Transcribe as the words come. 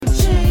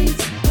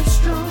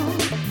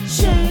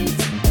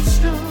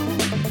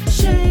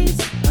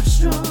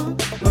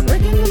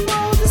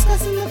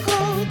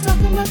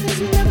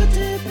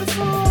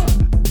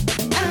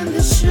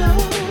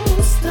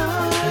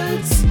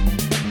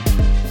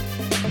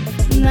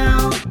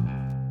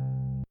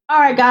All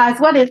right, guys,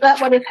 what is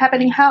up? What is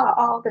happening? How are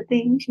all the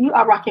things? You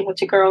are rocking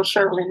with your girl,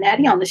 Shirley and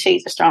Natty, on the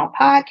Shades of Strong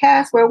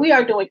podcast, where we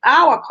are doing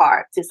our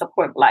part to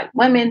support Black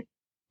women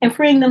and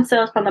freeing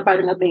themselves from the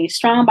burden of being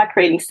strong by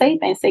creating safe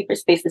and sacred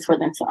spaces for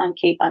them to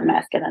uncape,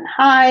 unmask, and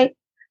unhide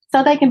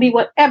so they can be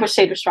whatever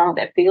shade of strong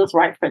that feels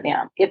right for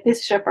them. If this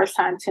is your first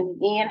time tuning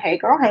in, hey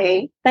girl,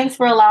 hey, thanks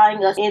for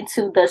allowing us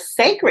into the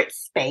sacred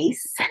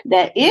space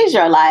that is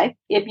your life.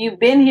 If you've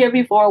been here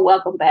before,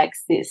 welcome back,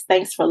 sis.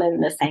 Thanks for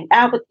letting us hang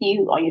out with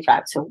you on your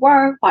drive to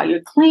work, while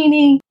you're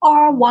cleaning,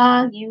 or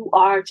while you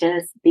are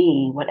just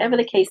being. Whatever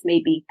the case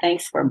may be,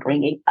 thanks for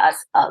bringing us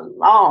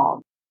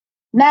along.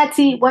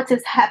 Natty, what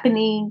is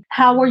happening?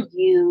 How are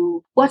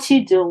you? What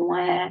you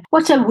doing?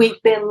 What's your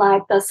week been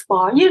like thus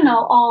far? You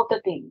know, all the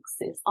things,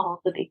 sis,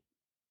 all the things.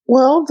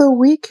 Well, the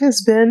week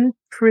has been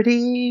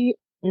pretty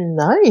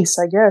nice,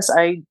 I guess.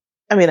 I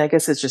mean, I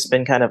guess it's just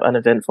been kind of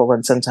uneventful,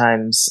 and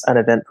sometimes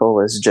uneventful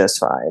is just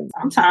fine.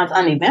 Sometimes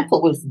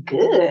uneventful is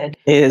good.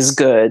 Is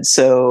good.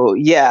 So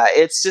yeah,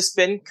 it's just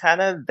been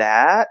kind of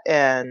that,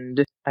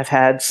 and I've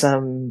had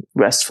some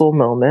restful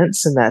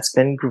moments, and that's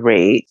been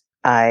great.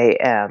 I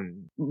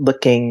am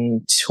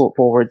looking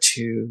forward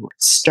to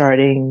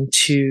starting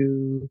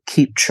to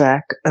keep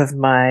track of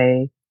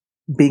my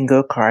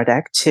bingo card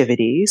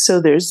activity.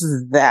 So there's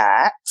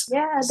that.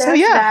 Yeah,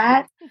 there's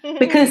that.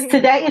 Because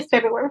today is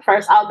February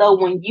 1st, although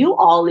when you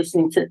all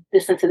listen to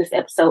this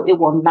episode, it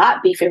will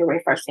not be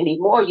February 1st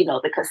anymore, you know,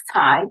 because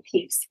time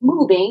keeps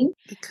moving.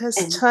 Because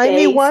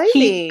timey-wimey.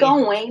 Keep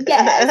going,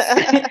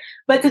 yes.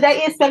 But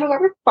today is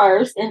February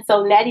 1st, and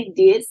so Natty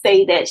did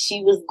say that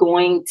she was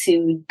going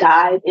to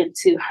dive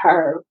into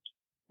her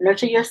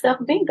Nurture Yourself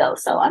bingo.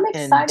 So I'm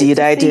excited to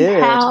see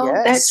how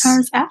that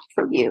turns out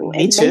for you.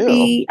 Me too.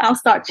 Maybe I'll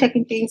start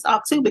checking things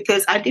off too,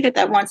 because I did it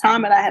that one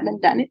time and I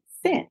haven't done it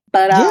since.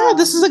 But yeah,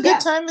 this is a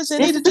good time as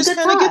any to just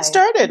kind of get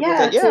started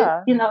with it.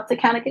 Yeah. To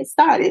kind of get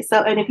started.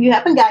 So, and if you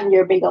haven't gotten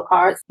your bingo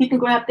cards, you can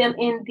grab them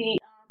in the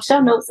show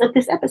notes of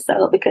this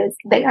episode, because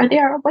they are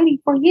there waiting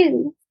for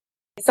you.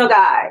 So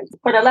guys,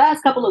 for the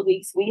last couple of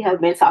weeks, we have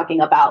been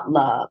talking about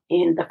love.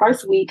 In the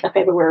first week of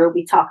February,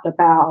 we talked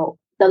about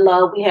the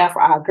love we have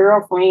for our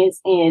girlfriends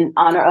in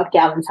honor of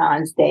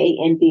Valentine's Day.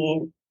 And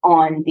then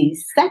on the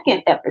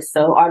second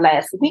episode, our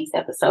last week's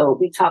episode,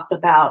 we talked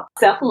about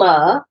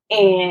self-love,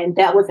 and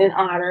that was in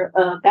honor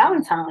of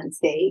Valentine's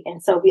Day.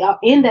 And so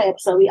in the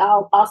episode, we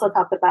also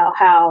talked about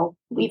how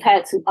we've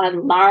had to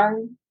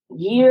unlearn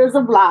years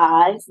of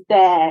lies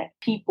that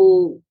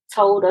people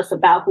told us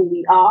about who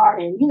we are,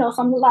 and, you know,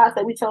 some of the lies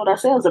that we told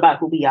ourselves about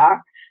who we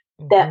are,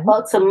 that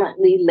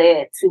ultimately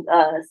led to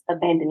us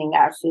abandoning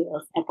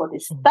ourselves. And for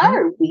this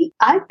third week,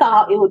 I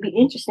thought it would be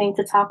interesting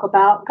to talk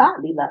about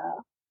godly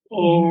love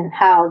and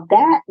how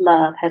that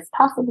love has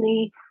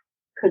possibly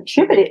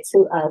contributed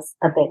to us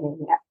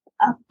abandoning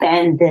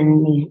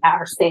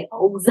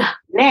ourselves.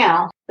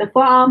 Now,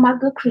 before all my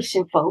good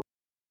Christian folks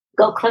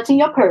go clutching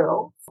your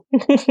pearls.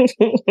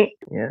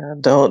 Yeah,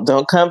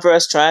 don't come for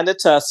us trying to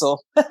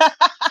tussle.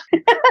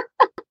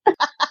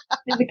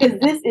 Because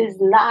this is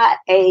not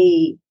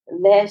a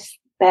Let's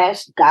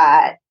Bash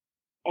God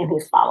and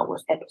His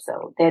Followers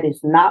episode. That is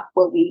not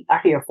what we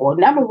are here for.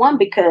 Number one,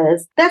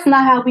 because that's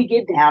not how we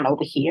get down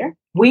over here.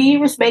 We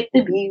respect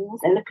the views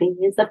and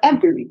opinions of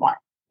everyone.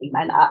 We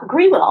might not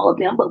agree with all of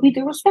them, but we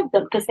do respect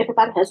them, because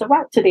everybody has a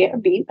right to their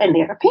view and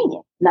their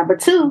opinion. Number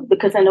two,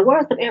 because in the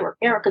words of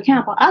Erica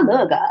Campbell, I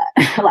love God,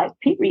 like,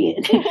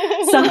 period.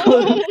 So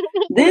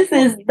this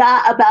is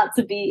not about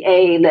to be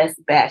a Let's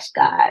Bash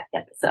God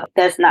episode.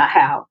 That's not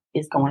how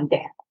it's going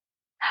down.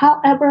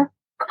 However,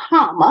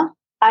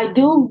 I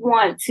do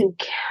want to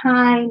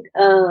kind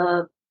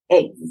of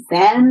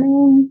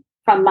examine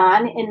from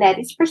mine and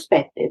Natty's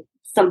perspective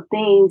some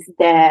things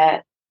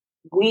that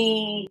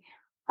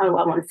how do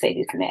I want to say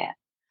this now?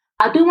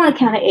 I do want to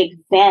kind of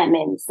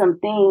examine some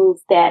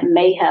things that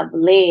may have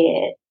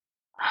led,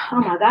 oh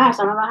my gosh,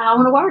 I don't know how I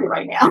want to word it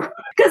right now,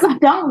 because I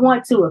don't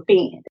want to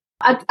offend.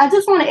 I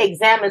just want to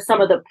examine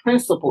some of the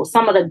principles,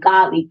 some of the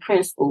godly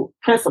principles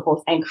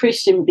and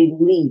Christian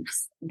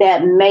beliefs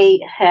that may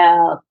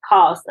have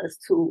caused us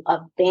to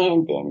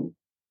abandon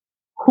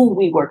who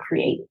we were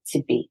created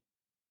to be.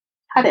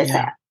 How does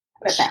that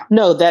sound?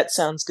 No, that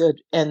sounds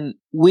good. And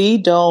we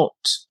don't,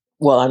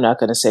 well, I'm not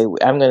going to say,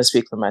 I'm going to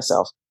speak for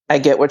myself. I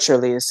get what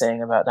Shirley is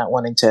saying about not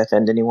wanting to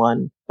offend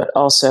anyone, but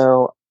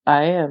also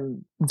I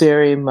am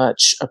very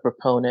much a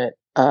proponent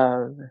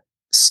of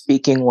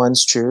speaking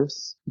one's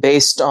truth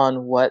based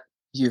on what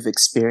you've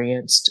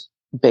experienced,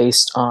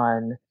 based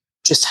on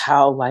just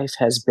how life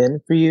has been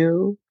for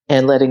you,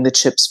 and letting the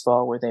chips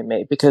fall where they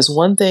may. Because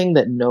one thing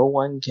that no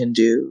one can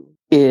do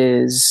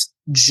is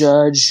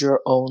judge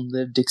your own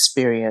lived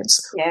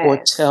experience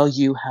or tell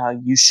you how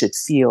you should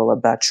feel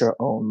about your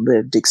own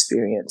lived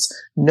experience.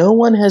 No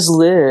one has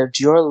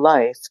lived your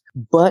life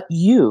but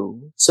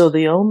you. So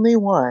the only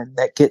one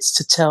that gets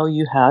to tell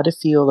you how to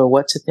feel or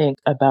what to think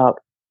about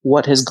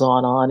what has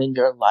gone on in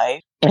your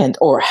life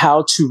or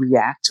how to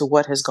react to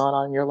what has gone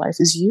on in your life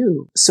is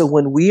you. So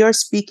when we are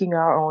speaking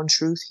our own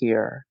truth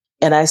here,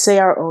 And I say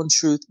our own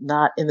truth,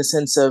 not in the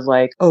sense of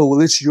like, oh,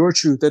 well, it's your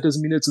truth. That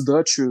doesn't mean it's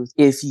the truth.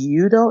 If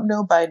you don't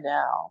know by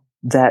now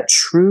that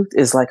truth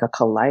is like a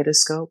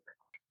kaleidoscope,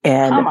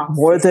 and Come on,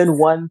 more sis. than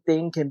one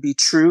thing can be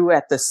true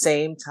at the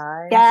same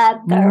time.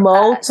 Gather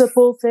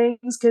Multiple us.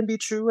 things can be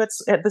true at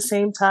the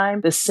same time.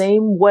 The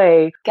same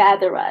way.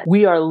 Gather us.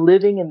 We are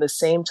living in the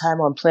same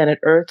time on planet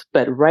Earth,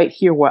 but right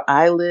here where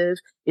I live,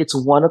 it's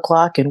 1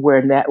 o'clock, and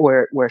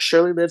where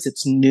Shirley lives,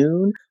 it's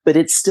noon, but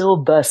it's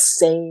still the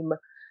same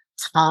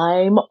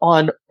time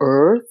on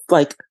Earth.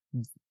 Like,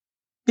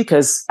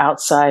 because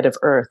outside of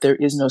Earth, there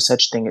is no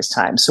such thing as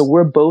time. So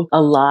we're both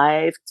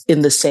alive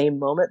in the same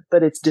moment,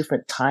 but it's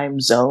different time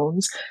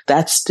zones.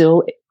 That's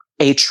still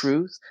a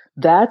truth.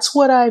 That's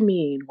what I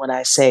mean when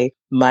I say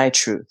my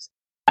truth.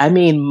 I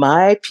mean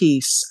my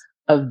piece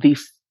of the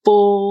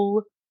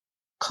full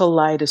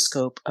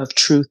kaleidoscope of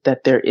truth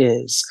that there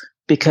is,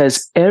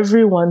 because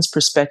everyone's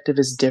perspective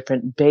is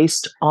different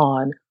based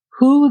on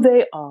who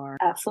they are.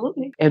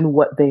 Absolutely. And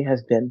what they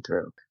have been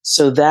through.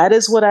 So that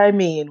is what I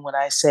mean when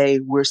I say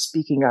we're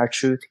speaking our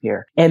truth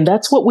here. And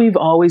that's what we've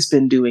always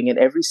been doing in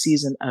every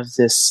season of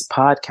this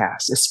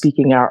podcast, is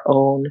speaking our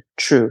own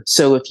truth.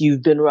 So if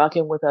you've been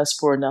rocking with us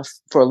for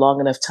a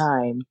long enough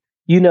time,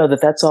 you know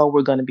that that's all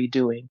we're going to be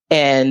doing.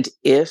 And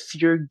if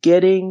you're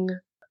getting,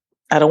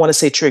 I don't want to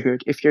say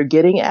triggered, if you're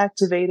getting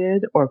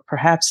activated or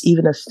perhaps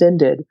even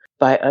offended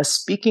by us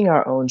speaking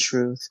our own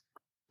truth,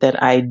 then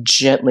I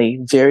gently,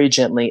 very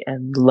gently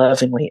and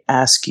lovingly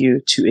ask you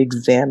to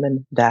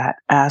examine that.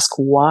 Ask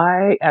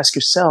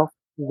yourself,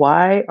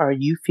 why are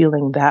you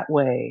feeling that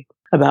way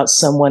about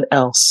someone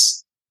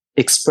else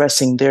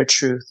expressing their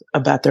truth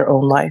about their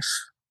own life?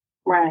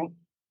 Right.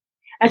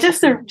 And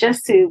just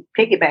to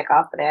piggyback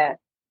off of that,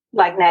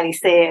 like Natty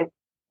said,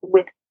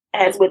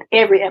 as with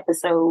every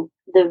episode,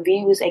 the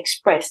views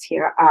expressed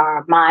here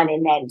are mine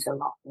and Natty's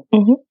alone.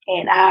 Mm-hmm.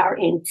 And our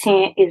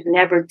intent is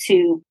never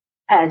to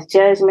pass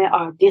judgment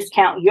or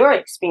discount your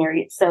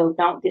experience, so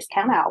don't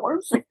discount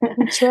ours.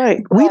 That's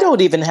right. We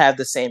don't even have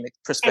the same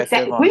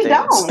perspective on things. We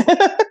don't.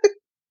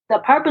 The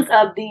purpose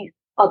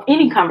of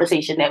any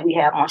conversation that we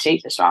have on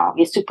Shades of Strong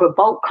is to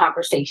provoke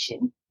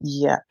conversation.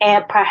 Yeah.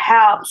 And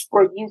perhaps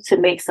for you to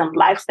make some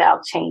lifestyle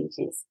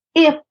changes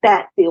if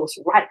that feels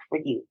right for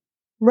you.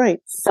 Right.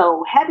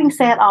 So having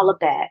said all of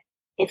that,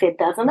 if it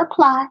doesn't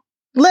apply,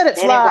 let it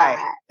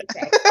fly.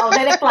 Okay. Oh,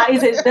 let it fly.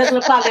 Is it doesn't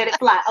apply? Let it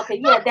fly.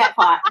 Okay, yeah, that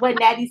part. What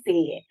Natty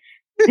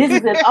said. This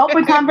is an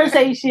open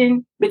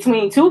conversation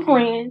between two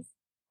friends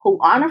who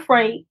aren't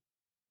afraid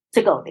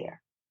to go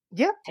there.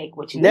 Yep. Take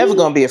what you never need.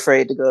 Gonna be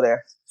afraid to go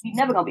there. You're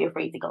never gonna be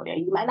afraid to go there.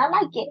 You might not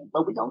like it,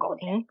 but we're gonna go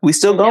there. We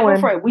still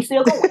going. We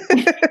still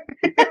going.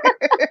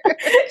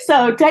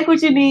 So take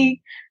what you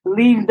need,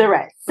 leave the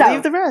rest.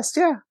 Leave the rest,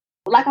 yeah.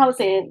 Like I was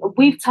saying,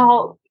 we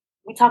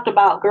talked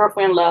about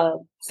girlfriend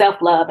love,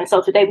 self-love. And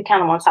so today we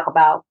kind of want to talk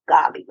about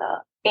godly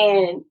love.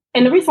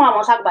 And the reason why I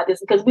want to talk about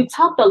this is because we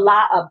talked a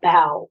lot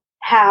about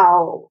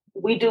how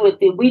we do it.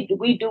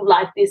 We do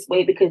life this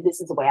way because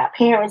this is the way our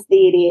parents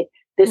did it.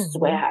 This is the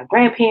way our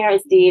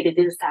grandparents did it.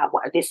 This is how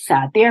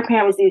their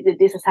parents did it.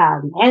 This is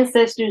how the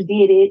ancestors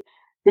did it.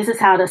 This is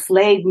how the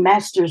slave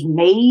masters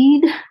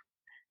made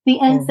the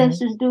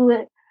ancestors do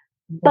it.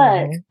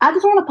 But I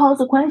just want to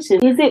pose a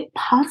question. Is it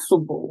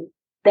possible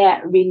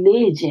that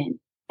religion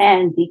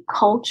and the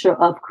culture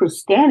of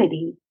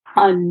Christianity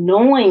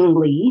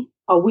unknowingly,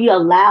 or we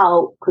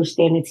allow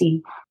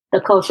Christianity,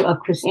 the culture of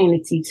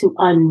Christianity, to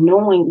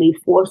unknowingly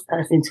force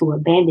us into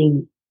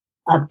abandoning,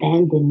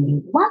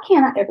 why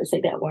can't I ever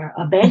say that word?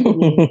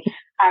 Abandoning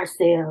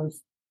ourselves,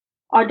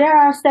 or dare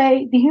I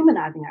say,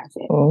 dehumanizing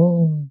ourselves.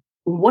 Oh.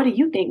 What do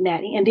you think,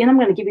 Natty? And then I'm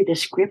going to give you the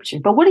scripture.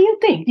 But what do you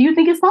think? Do you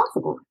think it's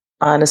possible?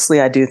 Honestly,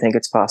 I do think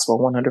it's possible,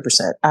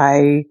 100%.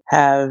 I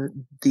have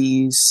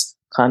these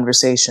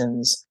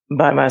conversations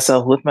by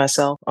myself, with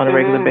myself on a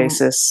regular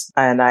basis.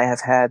 And I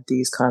have had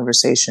these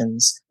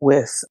conversations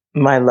with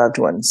my loved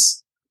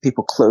ones,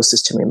 people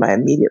closest to me, my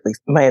immediate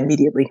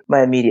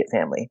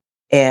family.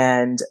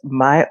 And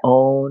my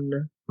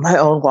own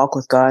walk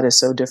with God is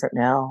so different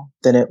now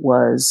than it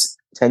was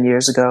 10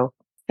 years ago.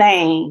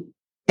 Same.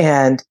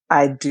 And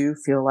I do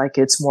feel like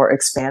it's more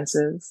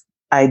expansive.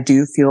 I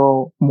do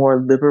feel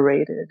more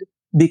liberated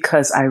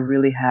because I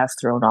really have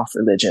thrown off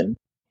religion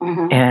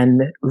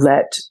and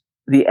let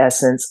the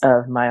essence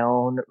of my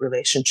own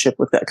relationship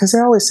with God. Because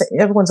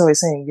everyone's always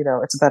saying,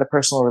 it's about a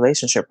personal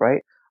relationship,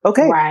 right?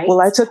 Okay. Right.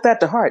 Well, I took that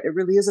to heart. It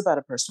really is about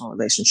a personal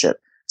relationship.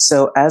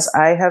 So as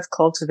I have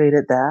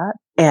cultivated that,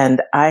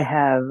 and I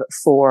have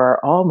for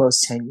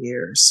almost 10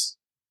 years,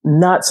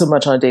 not so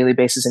much on a daily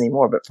basis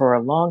anymore, but for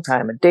a long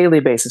time, a daily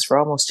basis for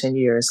almost 10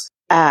 years,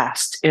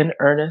 asked in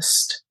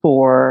earnest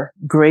for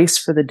grace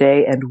for the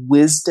day and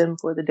wisdom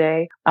for the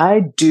day,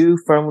 I do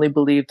firmly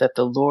believe that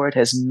the Lord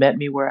has met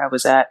me where I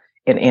was at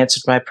and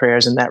answered my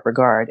prayers in that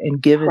regard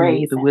and given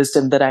me the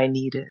wisdom that I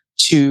needed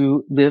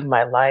to live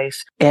my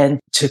life and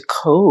to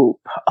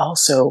cope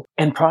also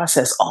and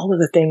process all of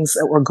the things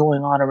that were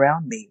going on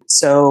around me.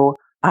 So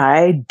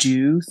I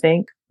do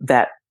think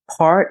that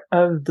part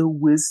of the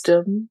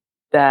wisdom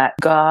that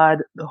God,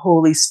 the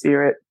Holy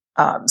Spirit,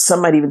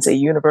 some might even say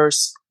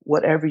universe,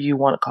 whatever you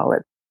want to call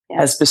it,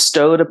 has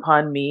bestowed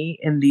upon me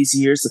in these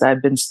years that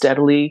I've been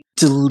steadily,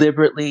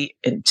 deliberately,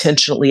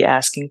 intentionally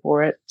asking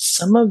for it.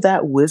 Some of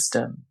that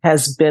wisdom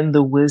has been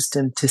the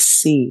wisdom to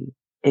see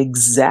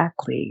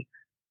exactly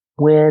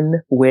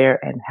when,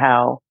 where, and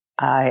how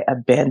I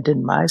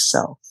abandon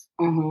myself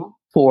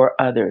for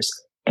others.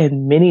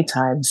 And many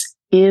times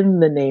in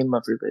the name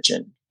of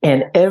religion.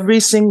 And every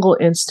single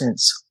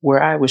instance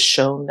where I was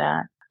shown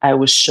that, I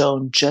was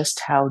shown just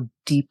how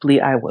deeply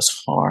I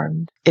was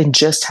harmed and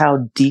just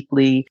how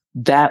deeply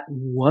that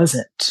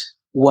wasn't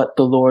what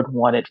the Lord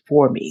wanted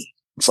for me.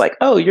 It's like,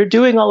 oh, you're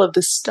doing all of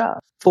this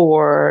stuff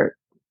for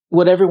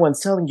what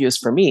everyone's telling you is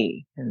for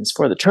me and it's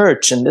for the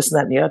church and this and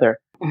that and the other.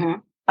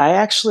 I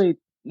actually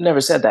never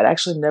said that. I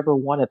actually never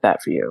wanted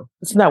that for you.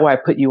 It's not why I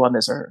put you on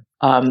this earth.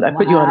 I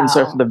put you on this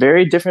earth for the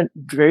very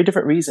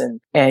different reason.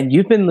 And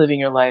you've been living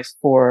your life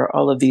for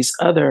all of these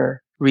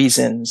other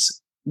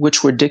reasons,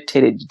 which were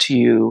dictated to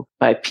you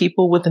by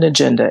people with an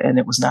agenda. And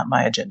it was not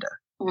my agenda.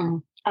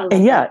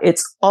 And yeah,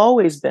 it's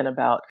always been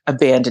about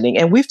abandoning.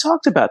 And we've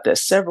talked about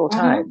this several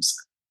times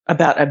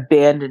about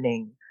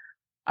abandoning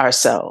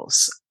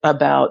ourselves,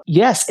 about,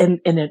 yes, and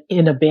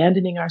in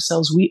abandoning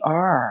ourselves, we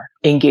are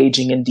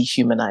engaging in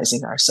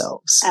dehumanizing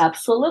ourselves.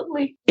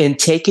 Absolutely. In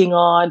putting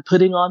on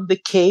the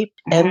cape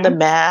and the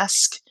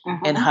mask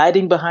and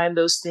hiding behind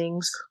those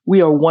things, we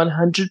are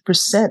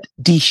 100%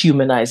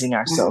 dehumanizing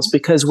ourselves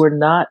because we're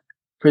not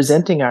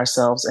presenting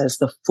ourselves as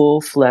the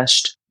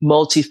full-fleshed,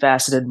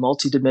 multifaceted,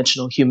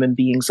 multidimensional human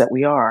beings that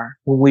we are.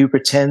 When we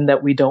pretend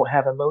that we don't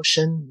have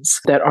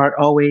emotions, that aren't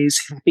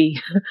always happy,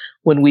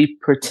 when we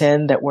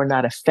pretend that we're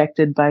not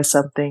affected by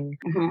something,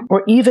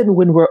 or even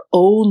when we're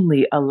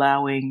only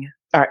allowing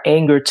our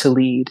anger to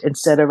lead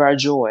instead of our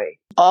joy,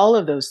 all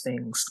of those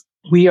things,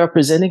 we are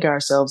presenting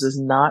ourselves as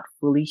not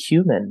fully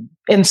human.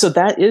 And so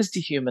that is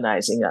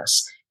dehumanizing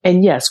us.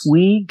 And yes,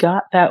 we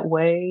got that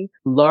way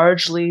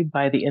largely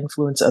by the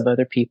influence of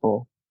other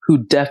people who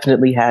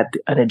definitely had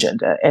an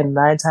agenda. And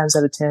 9 times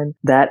out of 10,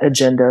 that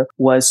agenda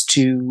was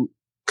to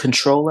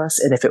control us.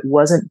 And if it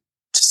wasn't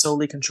to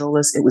solely control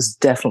us, it was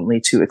definitely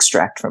to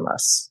extract from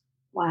us.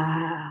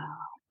 Wow.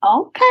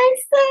 Okay,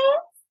 sis.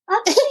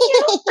 I see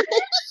you.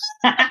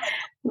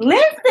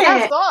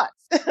 Listen. Thoughts.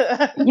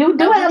 You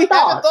do have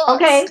thoughts.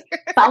 Okay. So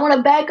I want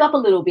to back up a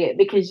little bit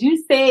because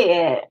you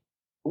said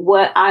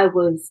what I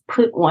was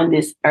put on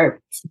this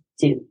earth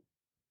to do,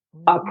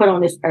 or put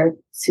on this earth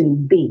to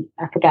be.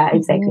 I forgot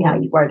exactly how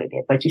you worded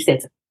it, but you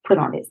said to put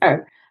on this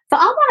earth. So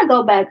I want to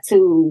go back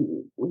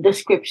to the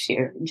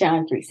scripture,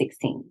 John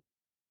 3:16,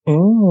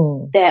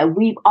 that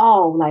we've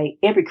all, like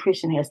every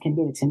Christian has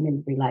committed to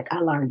memory. Like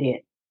I learned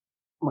it.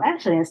 Well,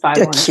 actually, I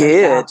started going to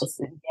church.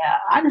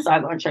 I just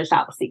started going to church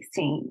when I was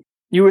 16.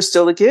 You were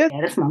still a kid? Yeah,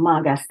 that's my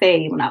mom got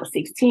saved when I was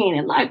 16,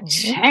 and life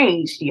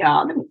changed,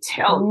 y'all. Let me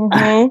tell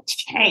you,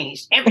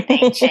 changed.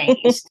 Everything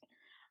changed.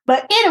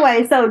 But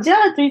anyway, so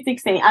John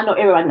 3:16, I know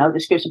everybody knows the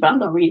scripture, but I'm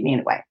going to read it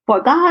anyway.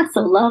 For God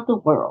so loved the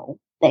world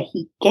that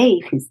he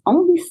gave his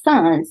only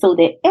son so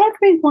that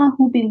everyone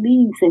who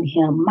believes in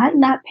him might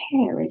not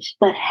perish,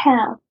 but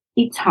have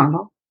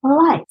eternal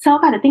life. So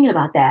I got to thinking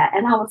about that,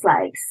 and I was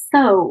like,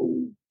 so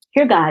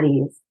here God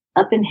is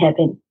up in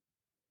heaven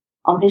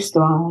on his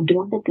throne,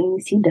 doing the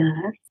things he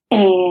does.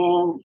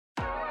 And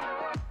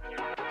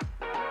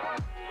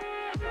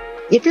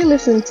if you're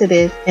listening to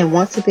this and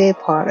want to be a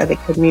part of a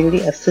community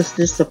of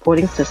sisters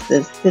supporting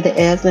sisters through the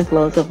ebbs and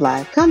flows of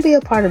life, come be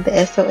a part of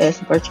the SOS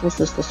Virtual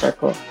Sister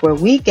Circle, where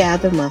we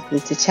gather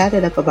monthly to chat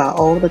it up about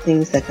all the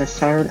things that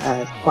concern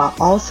us, while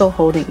also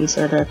holding each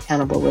other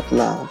accountable with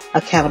love.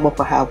 Accountable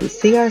for how we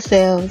see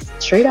ourselves,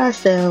 treat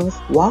ourselves,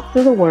 walk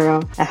through the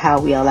world, and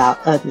how we allow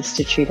others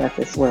to treat us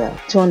as well.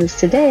 Join us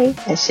today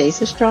at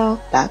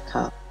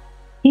ShadesOfStrong.com.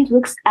 he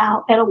looks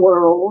out at a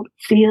world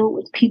filled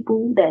with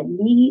people that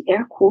need,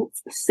 air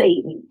quotes,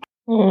 saving.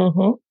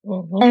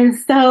 And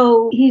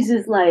so he's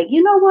just like,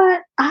 you know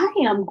what? I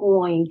am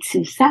going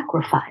to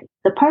sacrifice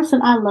the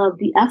person I love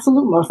the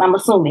absolute most. I'm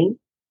assuming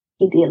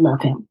he did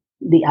love him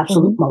the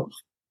absolute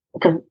most,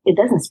 because it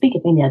doesn't speak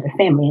of any other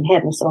family in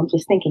heaven. So I'm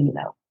just thinking, you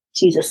know,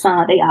 Jesus'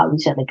 son, they all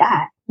each other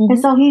God. And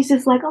so he's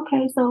just like,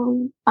 okay,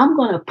 so I'm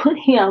going to put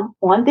him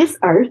on this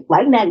earth,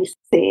 like Natty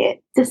said,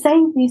 to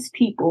save these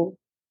people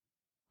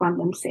from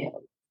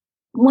themselves.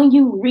 When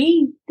you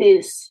read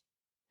this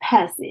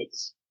passage,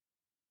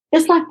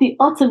 it's like the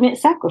ultimate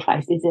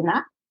sacrifice, is it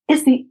not?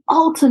 It's the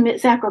ultimate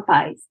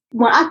sacrifice.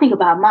 When I think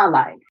about my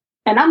life,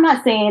 and I'm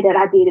not saying that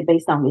I did it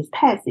based on this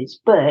passage,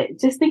 but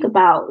just think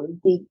about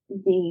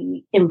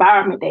the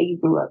environment that you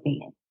grew up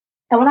in.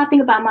 And when I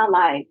think about my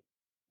life,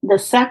 the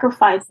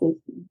sacrifices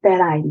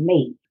that I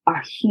make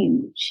are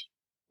huge.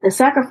 The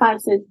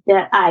sacrifices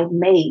that I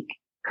make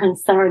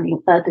concerning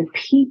other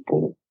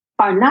people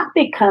are not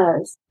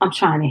because I'm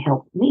trying to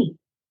help me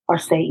or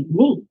save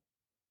me,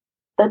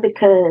 but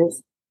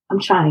because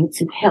I'm trying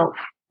to help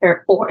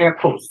or air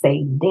quotes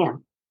save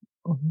them.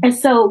 And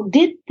so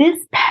did this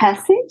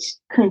passage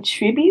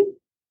contribute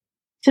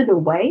to the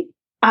way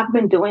I've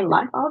been doing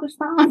life all this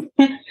time.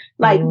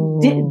 Like,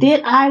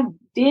 did I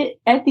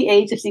at the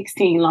age of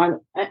 16 learn,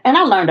 and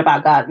I learned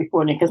about God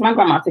before then because my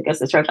grandma took us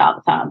to church all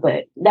the time,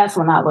 but that's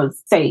when I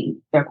was saved,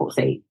 air quote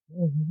saved.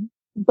 Mm-hmm.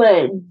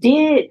 But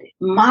did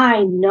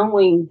my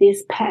knowing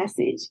this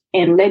passage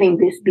and letting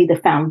this be the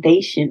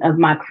foundation of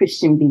my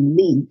Christian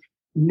belief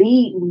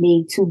lead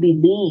me to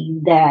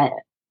believe that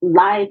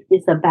life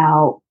is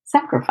about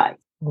sacrifice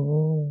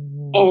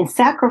and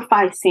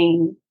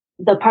sacrificing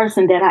the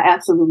person that I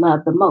absolutely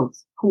love the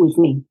most, who is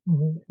me?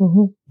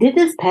 Mm-hmm. Did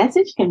this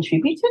passage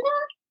contribute to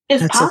that?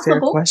 It's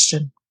possible.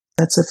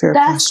 That's a fair question.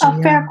 That's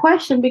a fair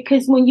question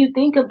because when you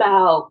think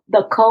about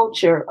the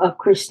culture of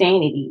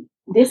Christianity,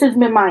 this has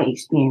been my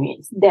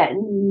experience that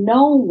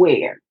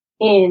nowhere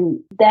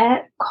in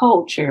that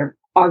culture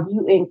are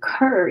you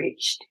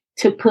encouraged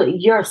to put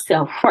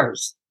yourself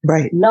first.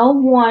 Right.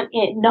 Nowhere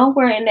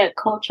in that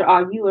culture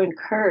are you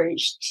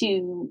encouraged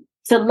to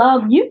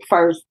love you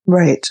first.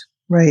 Right.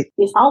 Right.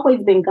 It's always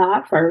been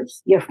God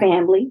first, your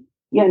family,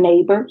 your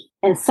neighbors,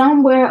 and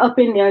somewhere up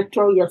in there,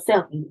 throw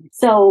yourself in.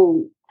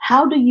 So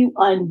how do you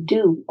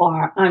undo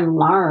or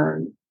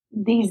unlearn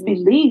these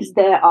beliefs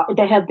that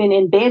have been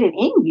embedded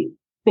in you?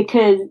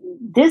 Because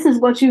this is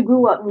what you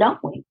grew up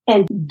knowing.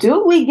 And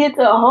do we get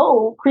to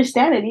hold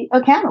Christianity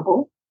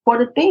accountable for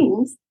the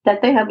things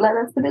that they have led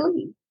us to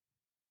believe?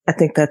 I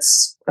think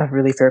that's a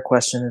really fair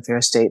question, a fair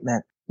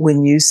statement.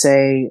 When you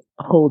say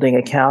holding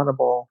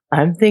accountable,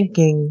 I'm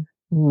thinking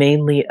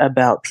mainly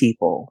about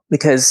people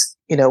because,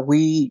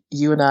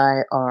 you and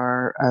I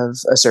are of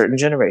a certain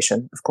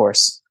generation, of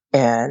course,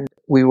 and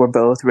we were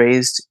both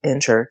raised in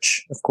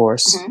church, of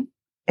course. Mm-hmm.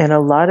 And a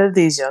lot of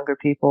these younger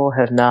people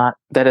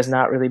that has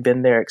not really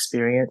been their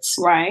experience.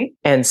 Right.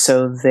 And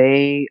so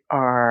they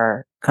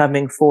are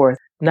coming forth,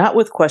 not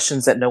with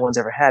questions that no one's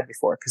ever had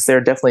before, because there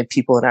are definitely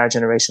people in our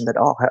generation that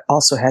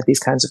also had these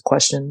kinds of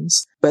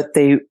questions, but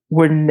they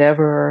were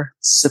never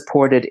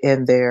supported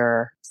in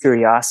their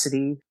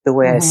curiosity the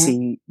way I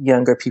see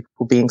younger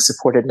people being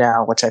supported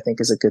now, which I think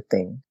is a good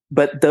thing.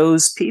 But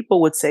those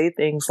people would say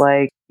things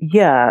like,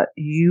 yeah,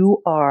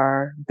 you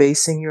are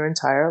basing your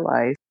entire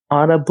life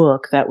on a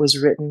book that was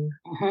written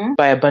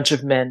by a bunch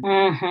of men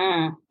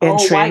and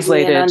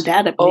translated. White men,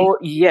 undoubtedly. Oh,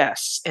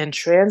 yes. And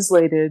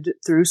translated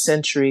through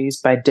centuries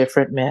by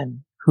different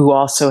men who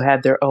also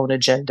had their own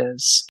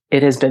agendas.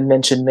 It has been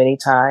mentioned many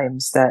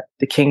times that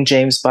the King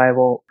James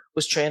Bible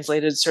was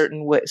translated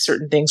certain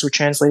things were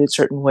translated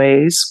certain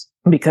ways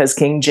because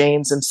King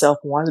James himself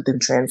wanted them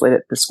translated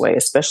this way,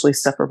 especially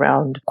stuff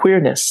around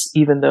queerness,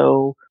 even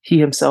though he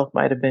himself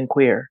might have been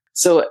queer.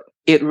 So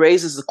it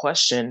raises the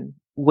question,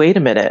 wait a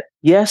minute.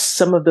 Yes,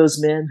 some of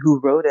those men who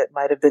wrote it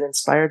might have been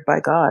inspired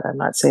by God. I'm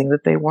not saying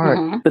that they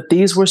weren't, but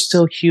these were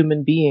still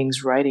human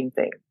beings writing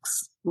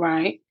things.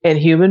 Right. And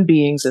human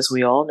beings, as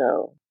we all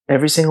know,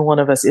 every single one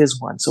of us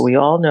is one. So we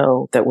all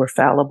know that we're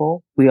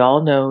fallible. We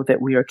all know that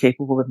we are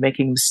capable of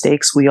making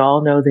mistakes. We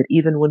all know that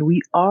even when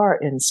we are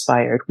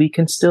inspired, we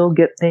can still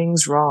get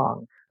things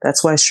wrong.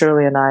 That's why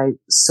Shirley and I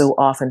so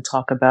often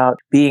talk about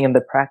being in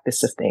the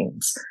practice of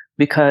things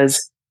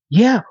because,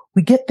 yeah,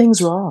 we get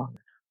things wrong.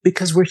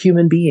 Because we're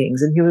human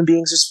beings and human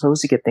beings are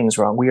supposed to get things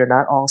wrong. We are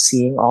not all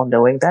seeing, all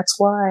knowing. That's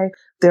why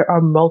there are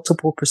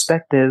multiple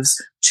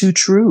perspectives to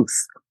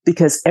truth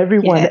because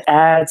everyone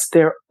adds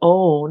their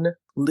own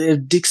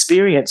lived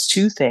experience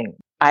to things.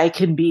 I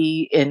can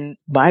be in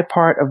my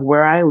part of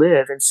where I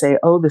live and say,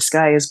 oh, the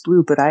sky is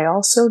blue. But I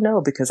also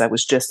know because I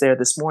was just there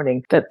this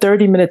morning that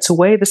 30 minutes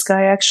away, the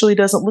sky actually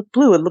doesn't look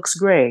blue. It looks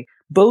gray.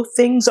 Both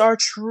things are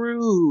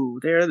true.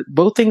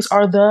 Both things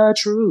are the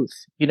truth.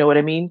 You know what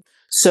I mean?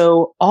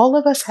 So all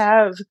of us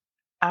have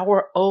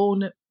our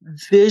own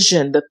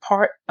vision, the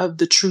part of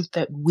the truth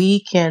that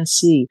we can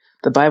see.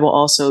 The Bible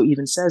also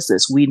even says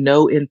this. We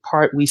know in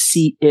part, we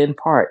see in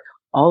part.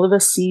 All of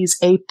us sees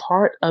a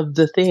part of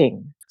the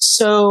thing.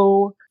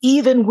 So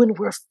even when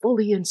we're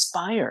fully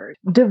inspired,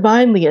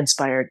 divinely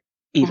inspired,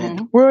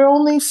 even, we're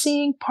only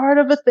seeing part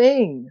of a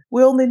thing.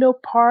 We only know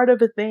part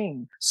of a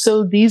thing.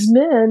 So these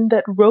men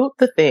that wrote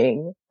the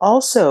thing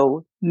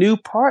also knew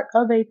part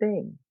of a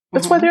thing.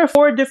 That's why there are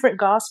 4 different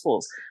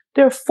gospels.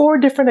 There are 4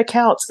 different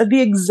accounts of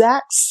the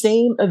exact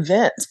same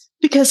event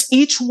because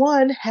each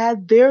one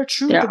had their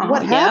truth of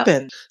what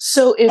happened.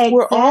 So if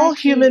we're all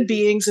human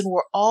beings and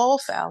we're all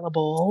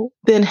fallible,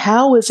 then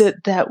how is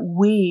it that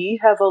we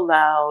have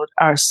allowed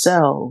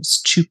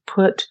ourselves to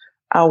put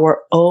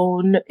our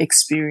own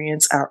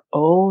experience, our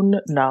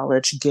own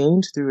knowledge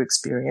gained through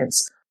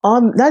experience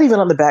on, not even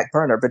on the back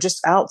burner, but just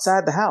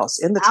outside the house,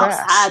 in the trash.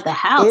 Outside the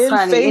house,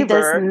 honey. It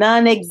does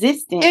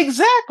non-existent.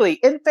 Exactly.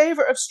 In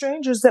favor of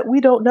strangers that we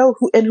don't know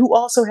who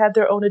also had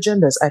their own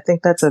agendas. I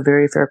think that's a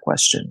very fair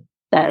question.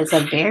 That is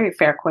a very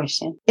fair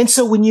question. And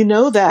so when you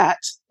know that,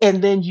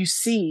 and then you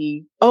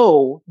see,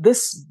 oh,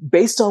 this,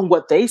 based on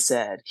what they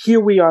said, here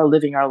we are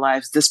living our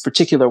lives this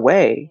particular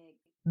way,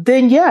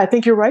 then yeah, I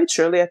think you're right,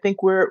 Shirley. I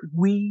think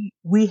we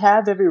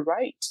have every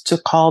right to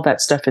call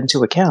that stuff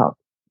into account.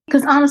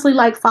 Because honestly,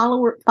 like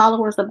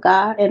followers of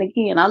God, and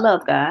again, I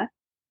love God,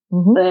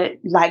 but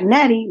like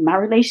Natty, my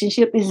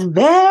relationship is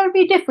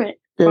very different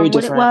Very from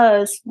what different. it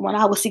was when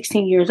I was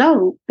 16 years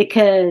old,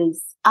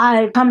 because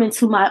I've come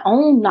into my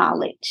own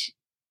knowledge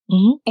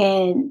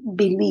and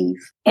belief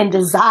and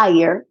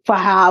desire for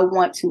how I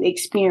want to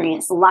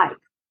experience life.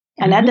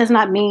 And that does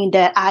not mean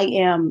that I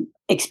am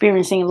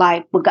experiencing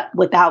life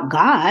without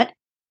God.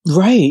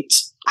 Right.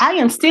 I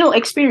am still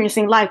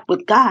experiencing life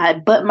with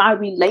God, but my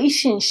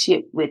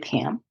relationship with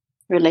him,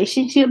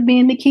 relationship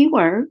being the key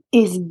word,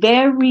 is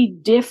very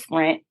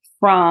different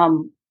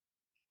from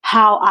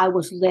how I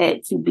was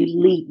led to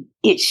believe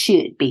it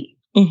should be.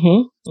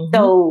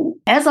 So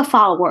as a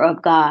follower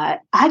of God,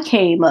 I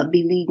came up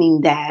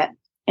believing that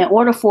in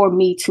order for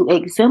me to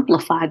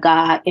exemplify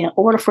God, in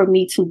order for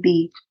me to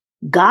be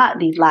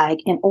godly-like,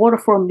 in order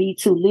for me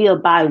to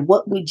live by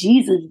what would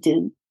Jesus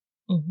do,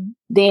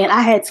 then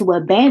I had to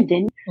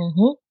abandon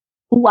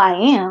who I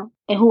am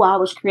and who I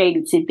was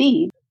created to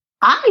be.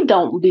 I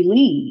don't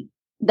believe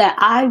that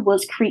I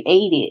was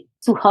created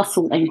to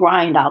hustle and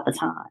grind all the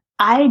time.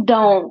 I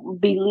don't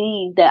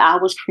believe that I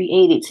was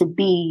created to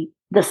be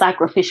the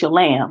sacrificial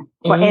lamb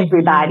for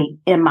everybody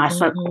in my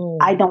circle.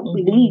 I don't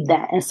believe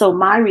that. And so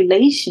my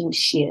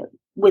relationship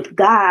with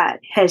God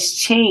has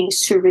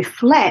changed to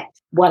reflect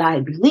what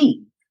I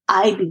believe.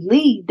 I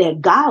believe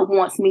that God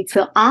wants me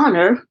to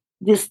honor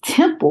this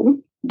temple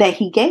that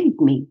he gave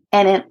me.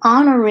 And in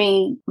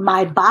honoring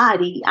my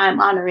body, I'm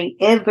honoring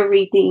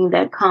everything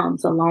that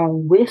comes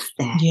along with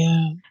that.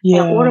 In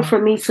order for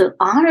me to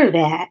honor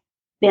that,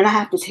 then I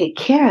have to take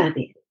care of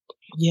it.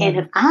 And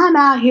if I'm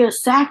out here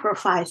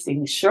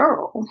sacrificing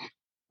Cheryl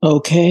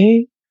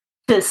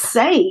to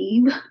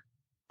save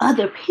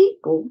other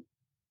people,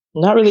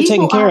 not really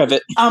taking care of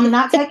it. I'm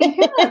not taking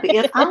care of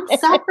it. If I'm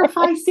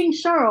sacrificing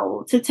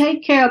Cheryl to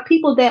take care of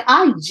people that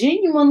I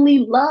genuinely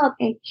love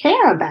and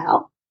care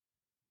about,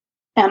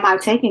 am I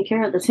taking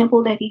care of the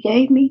temple that he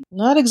gave me?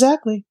 Not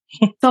exactly.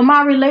 So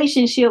my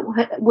relationship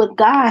with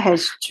God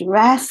has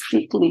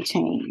drastically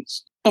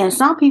changed. And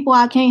some people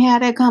I can't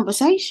have that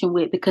conversation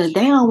with because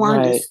they don't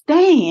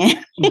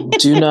understand.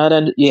 Do not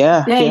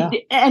understand.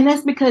 And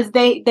that's because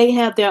they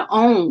have their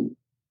own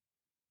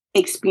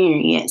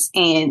experience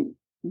and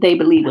they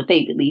believe what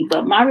they believe.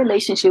 But my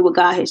relationship with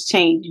God has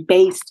changed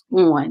based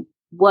on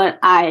what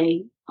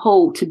I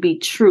hold to be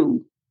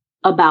true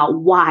about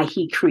why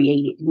he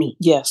created me.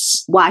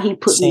 Yes. Why he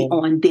put me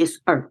on this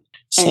earth.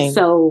 And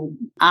so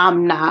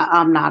I'm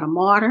not a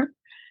martyr.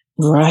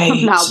 Right.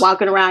 I'm not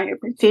walking around here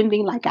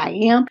pretending like I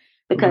am,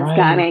 because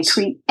God didn't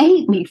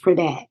create me for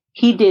that.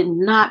 He did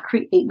not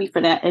create me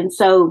for that. And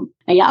so,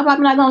 and y'all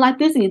probably not gonna like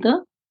this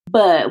either,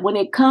 but when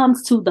it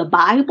comes to the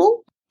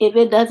Bible, if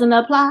it doesn't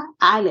apply,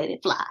 I let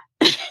it fly.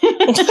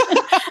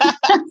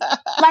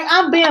 Like,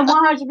 I'm being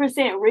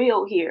 100%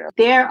 real here.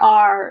 There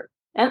are,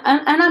 and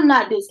I'm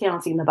not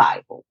discounting the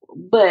Bible,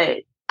 but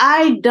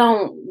I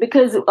don't,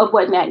 because of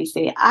what Natty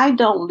said, I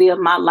don't live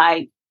my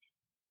life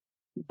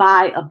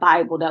by a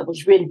Bible that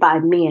was written by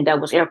men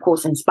that was air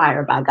quotes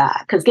inspired by God.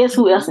 Because guess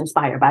who else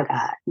inspired by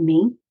God?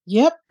 Me.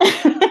 Yep. And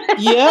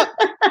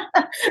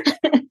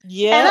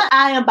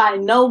I am by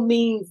no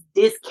means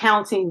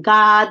discounting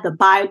God, the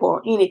Bible,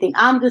 or anything.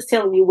 I'm just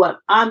telling you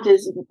I'm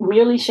just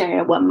merely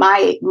sharing what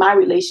my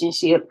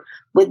relationship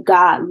with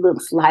God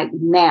looks like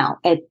now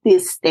at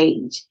this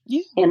stage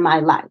in my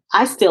life.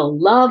 I still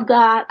love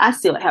God. I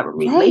still have a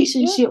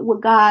relationship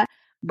with God,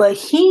 but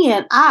he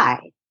and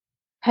I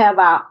have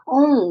our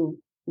own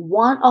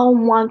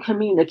one-on-one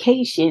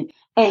communication,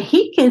 and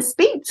he can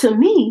speak to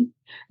me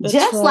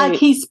like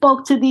he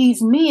spoke to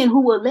these men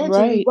who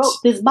allegedly wrote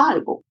this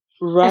Bible.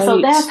 And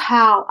so that's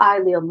how I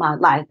live my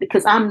life,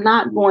 because I'm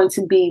not going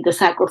to be the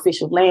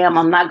sacrificial lamb.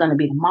 I'm not going to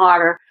be the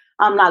martyr.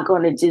 I'm not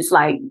going to just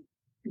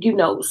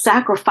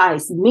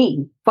sacrifice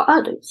me for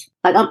others.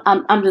 Like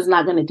I'm just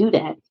not going to do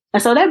that.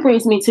 And so that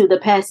brings me to the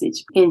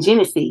passage in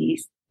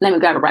Genesis. Let me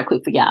grab it right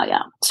quick for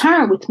y'all.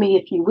 Turn with me,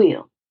 if you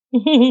will.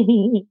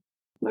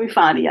 Let me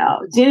find it, y'all.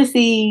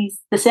 Genesis,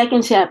 the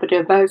 2nd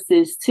chapter,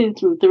 verses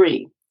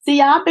 2-3. See,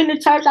 y'all, I've been to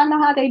church. I know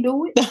how they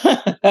do it.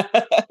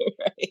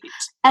 Right.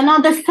 And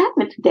on the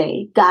 7th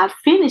day, God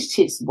finished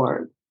his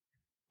work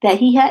that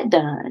he had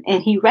done,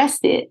 and he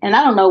rested. And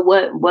I don't know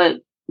what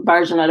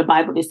version of the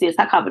Bible this is.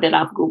 I copied it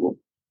off Google.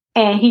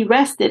 And he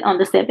rested on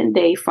the 7th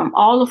day from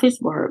all of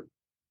his work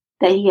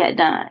that he had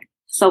done.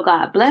 So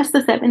God blessed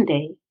the 7th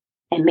day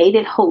and made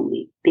it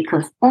holy,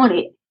 because on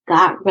it,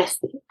 God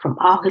rested from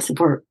all his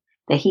work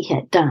that he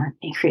had done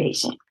in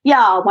creation.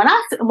 Y'all, when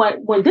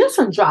this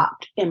one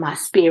dropped in my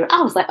spirit,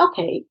 I was like,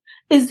 okay,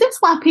 is this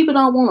why people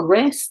don't want to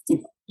rest?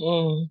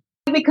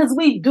 Because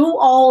we do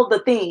all the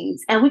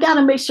things, and we got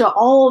to make sure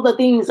all the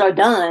things are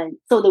done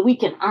so that we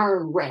can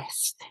earn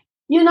rest.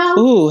 You know?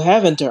 Ooh,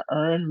 having to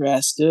earn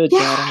rest. Good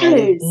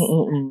God.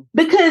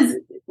 Because,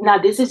 now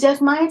this is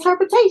just my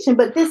interpretation,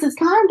 but this is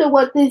kind of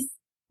what this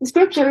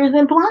scripture is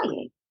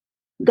implying.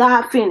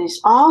 God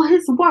finished all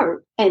his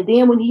work, and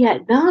then when he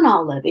had done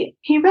all of it,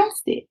 he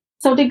rested.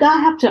 So did God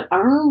have to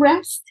earn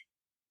rest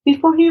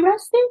before he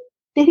rested?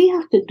 Did he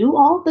have to do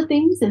all the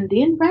things and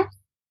then rest?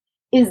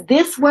 Is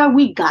this where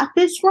we got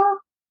this from?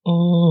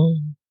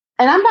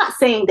 And I'm not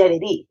saying that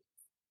it is.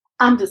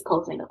 I'm just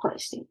posing a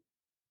question.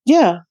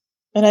 Yeah.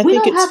 And I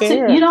think it's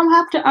fair. You don't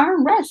have to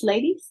earn rest,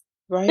 ladies.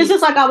 Right. It's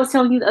just like I was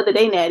telling you the other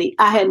day, Natty.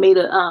 I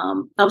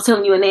was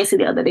telling you and Nancy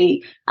the other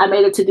day, I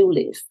made a to-do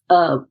list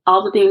of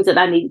all the things that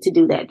I needed to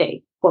do that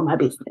day for my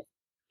business.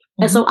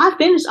 Mm-hmm. And so I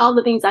finished all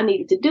the things I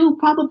needed to do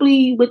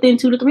probably within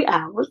 2 to 3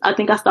 hours. I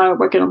think I started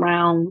working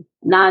around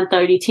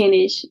 9:30,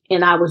 10-ish,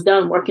 and I was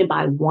done working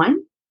by 1.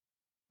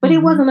 But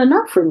it wasn't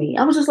enough for me.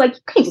 I was just like,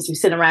 you can't just be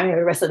sitting around here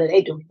the rest of the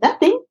day doing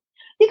nothing.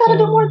 You got to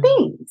do more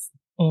things.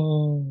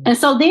 And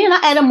so then I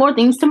added more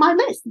things to my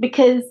list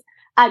because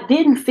I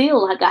didn't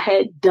feel like I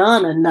had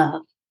done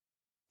enough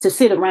to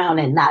sit around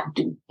and not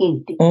do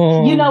anything.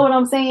 You know what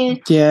I'm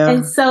saying? Yeah.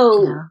 And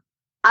so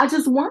I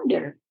just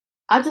wonder,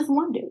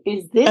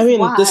 is this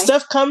why? The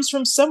stuff comes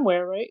from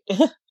somewhere, right?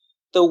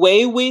 The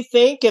way we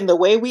think and the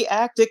way we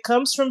act, it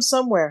comes from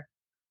somewhere.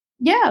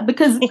 Yeah,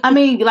 because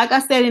like I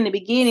said in the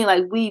beginning,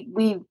 like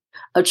we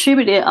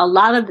attributed a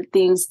lot of the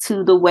things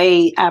to the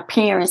way our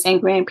parents and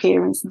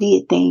grandparents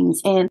did things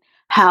and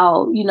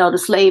how, the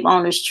slave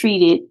owners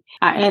treated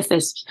our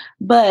ancestors.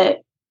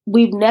 But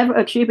we've never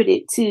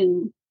attributed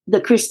to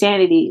the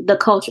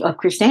culture of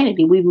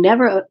Christianity. We've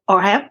never,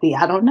 or have we?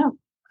 I don't know.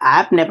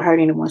 I've never heard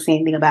anyone say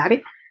anything about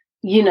it,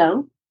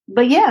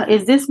 But yeah,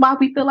 is this why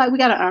we feel like we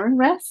got to earn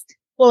rest?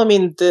 Well,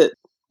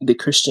 the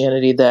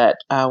Christianity that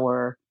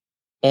our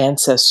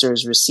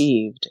ancestors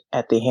received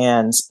at the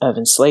hands of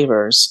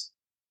enslavers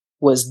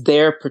was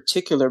their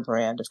particular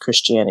brand of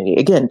Christianity.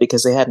 Again,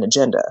 because they had an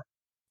agenda.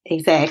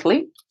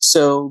 Exactly.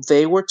 So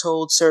they were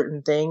told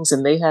certain things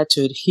and they had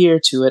to adhere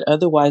to it.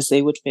 Otherwise,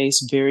 they would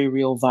face very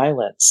real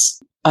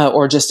violence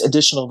or just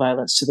additional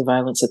violence to the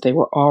violence that they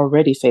were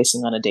already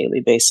facing on a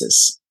daily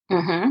basis.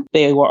 Mm-hmm.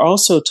 They were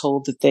also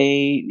told that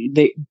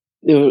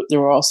there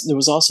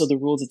was also the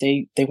rule that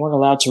they weren't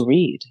allowed to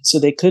read. So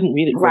they couldn't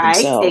read it for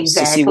themselves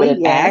to see what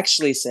it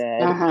actually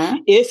said.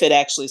 If it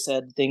actually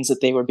said things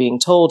that they were being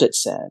told it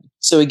said.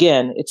 So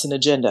again, it's an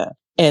agenda.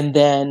 And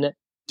then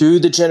through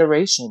the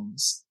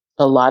generations,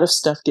 a lot of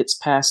stuff gets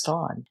passed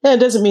on. Now, it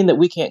doesn't mean that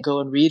we can't go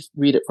and read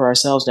it for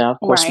ourselves now. Of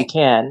course we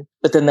can.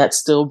 But then that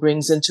still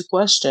brings into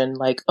question,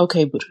 like,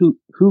 okay, but who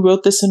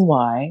wrote this and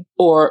why?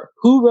 Or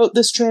who wrote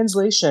this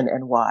translation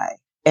and why?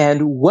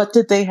 And what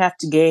did they have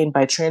to gain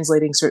by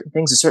translating certain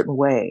things a certain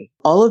way?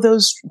 All of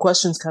those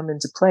questions come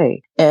into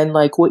play. And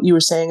like what you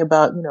were saying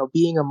about,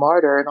 being a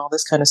martyr and all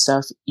this kind of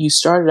stuff, you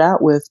started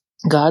out with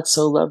God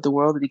so loved the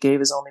world that he gave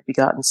his only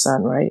begotten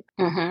son, right?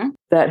 Mm-hmm.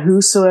 That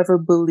whosoever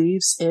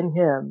believes in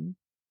him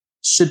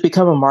should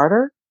become a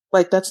martyr?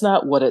 Like, that's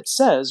not what it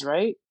says,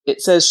 right?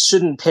 It says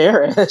shouldn't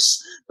perish,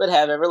 but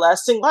have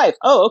everlasting life.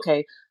 Oh,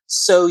 okay.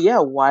 So yeah,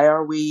 why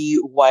are we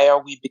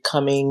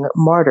becoming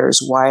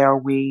martyrs? Why are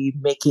we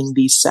making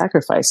these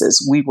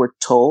sacrifices? We were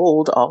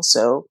told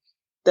also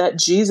that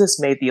Jesus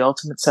made the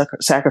ultimate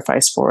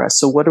sacrifice for us.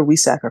 So what are we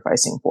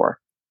sacrificing for?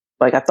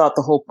 Like, I thought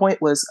the whole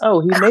point was,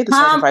 he made the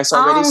sacrifice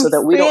already so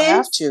that we don't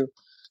have to.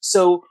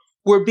 So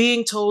we're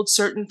being told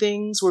certain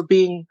things. We're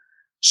being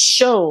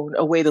shown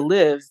a way to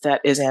live that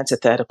is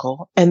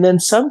antithetical. And then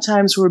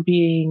sometimes we're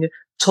being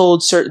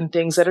told certain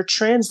things that are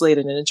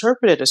translated and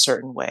interpreted a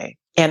certain way.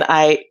 And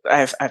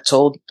I've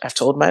told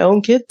my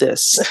own kid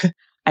this.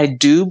 I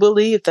do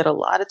believe that a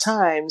lot of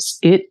times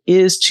it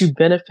is to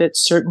benefit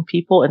certain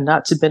people and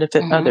not to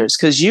benefit others.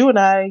 Because you and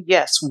I,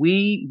 yes,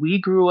 we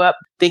grew up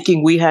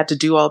thinking we had to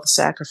do all the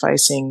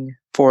sacrificing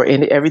for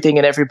everything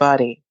and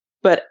everybody.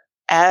 But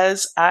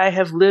as I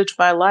have lived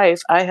my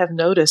life, I have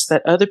noticed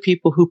that other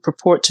people who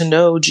purport to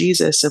know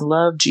Jesus and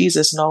love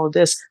Jesus and all of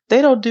this,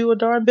 they don't do a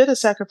darn bit of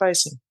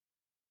sacrificing.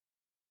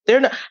 They're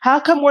not.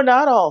 How come we're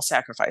not all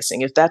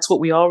sacrificing? If that's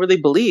what we all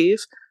really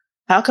believe,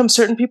 how come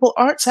certain people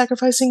aren't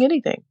sacrificing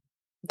anything?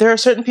 There are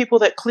certain people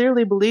that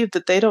clearly believe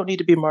that they don't need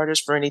to be martyrs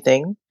for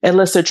anything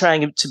unless they're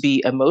trying to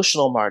be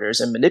emotional martyrs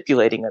and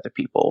manipulating other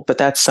people. But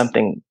that's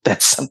something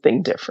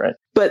different.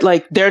 But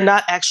like, they're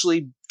not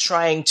actually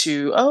trying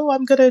to,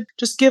 I'm going to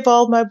just give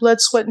all my blood,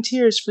 sweat, and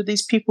tears for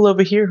these people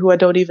over here who I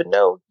don't even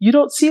know. You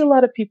don't see a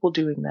lot of people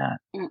doing that.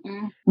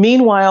 Mm-mm.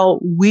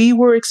 Meanwhile, we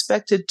were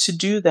expected to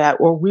do that,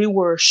 or we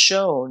were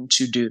shown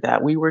to do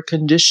that. We were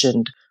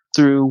conditioned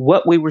through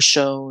what we were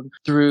shown,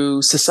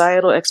 through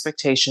societal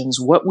expectations,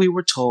 what we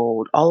were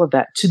told, all of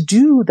that, to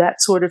do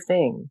that sort of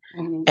thing.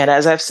 Mm-hmm. And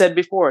as I've said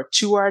before,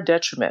 to our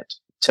detriment,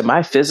 to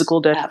my physical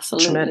detriment,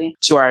 Absolutely.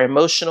 To our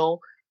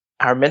emotional,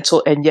 our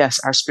mental, and yes,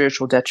 our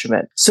spiritual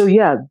detriment. So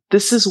yeah,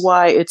 this is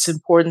why it's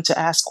important to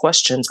ask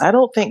questions. I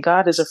don't think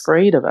God is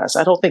afraid of us.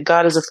 I don't think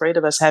God is afraid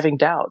of us having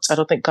doubts. I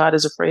don't think God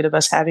is afraid of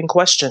us having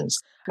questions.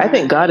 Right. I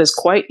think God is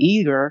quite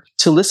eager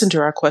to listen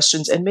to our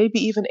questions and maybe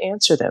even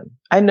answer them.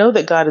 I know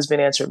that God has been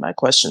answering my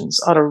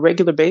questions on a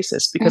regular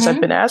basis because I've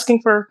been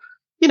asking for,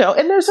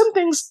 and there's some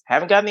things I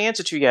haven't gotten the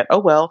answer to yet. Oh,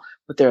 well,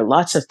 but there are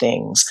lots of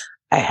things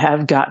I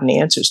have gotten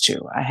answers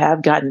to. I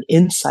have gotten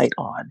insight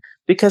on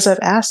because I've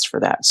asked for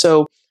that.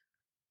 So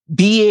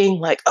being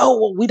like,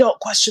 we don't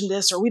question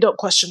this or we don't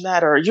question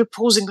that, or you're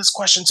posing this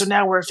question, so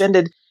now we're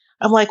offended.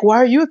 I'm like, why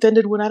are you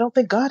offended when I don't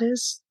think God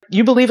is?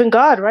 You believe in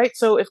God, right?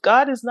 So if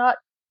God is not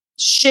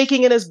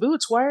shaking in his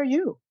boots, why are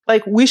you?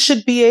 Like, we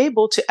should be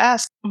able to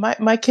ask,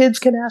 my kids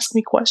can ask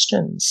me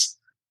questions.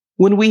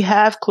 When we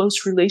have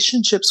close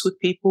relationships with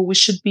people, we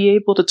should be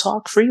able to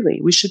talk freely.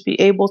 We should be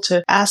able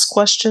to ask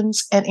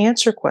questions and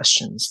answer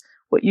questions.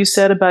 What you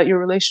said about your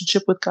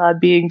relationship with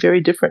God being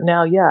very different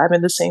now. Yeah, I'm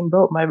in the same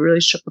boat. My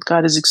relationship with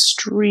God is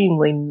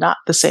extremely not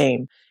the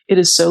same. It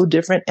is so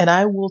different. And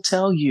I will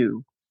tell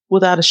you,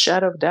 without a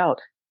shadow of doubt,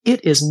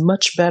 it is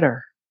much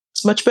better.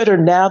 It's much better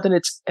now than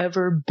it's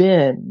ever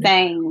been.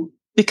 Same.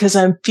 Because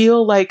I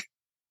feel like,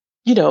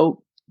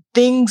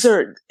 things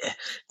are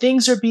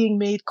being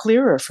made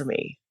clearer for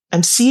me.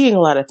 I'm seeing a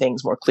lot of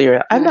things more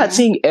clear. I'm not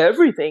seeing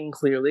everything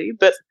clearly,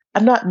 but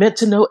I'm not meant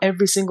to know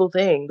every single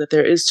thing that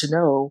there is to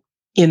know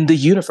in the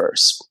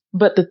universe.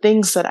 But the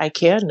things that I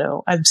can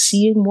know, I'm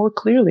seeing more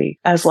clearly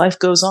as life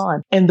goes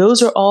on. And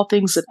those are all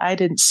things that I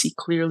didn't see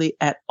clearly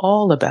at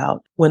all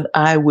about when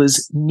I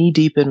was knee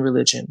deep in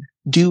religion,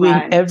 doing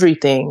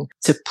everything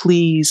to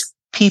please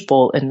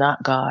people and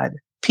not God.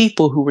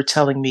 People who were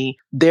telling me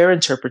their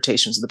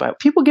interpretations of the Bible,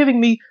 people giving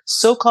me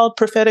so-called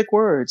prophetic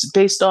words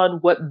based on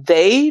what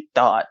they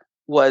thought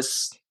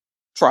was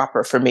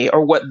proper for me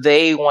or what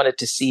they wanted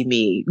to see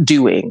me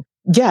doing.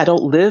 Yeah, I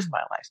don't live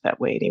my life that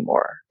way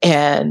anymore.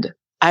 And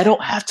I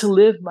don't have to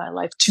live my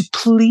life to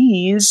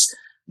please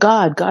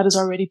God. God is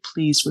already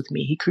pleased with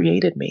me. He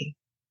created me.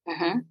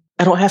 I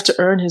don't have to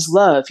earn his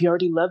love. He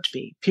already loved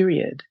me,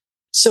 period.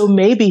 So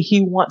maybe he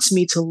wants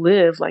me to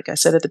live, like I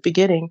said at the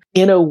beginning,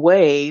 in a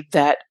way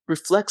that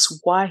reflects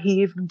why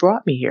he even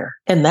brought me here.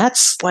 And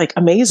that's like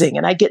amazing.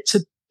 And I get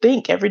to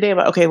think every day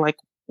about, okay, like,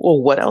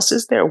 well, what else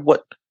is there?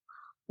 What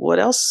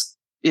else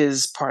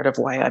is part of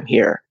why I'm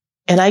here?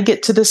 And I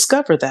get to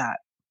discover that.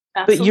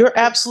 Absolutely. But you're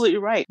absolutely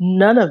right.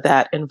 None of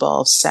that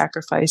involves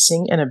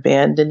sacrificing and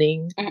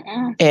abandoning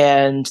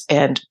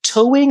and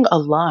towing a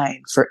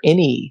line for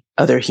any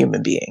other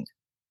human being.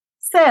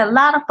 Say a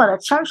lot for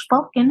the church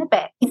folk in the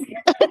back.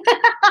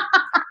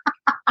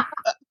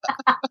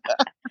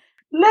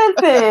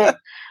 Listen,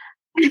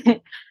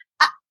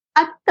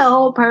 I the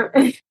whole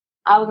purpose.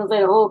 I was gonna say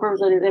the whole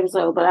purpose of this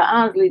episode, but I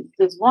honestly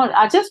just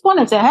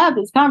wanted to have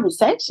this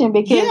conversation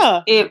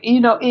because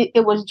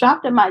it was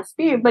dropped in my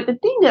spirit. But the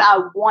thing that I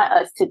want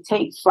us to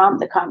take from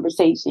the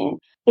conversation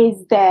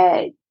is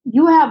that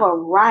you have a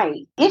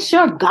right. It's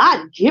your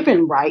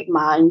God-given right,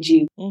 mind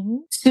you,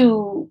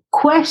 to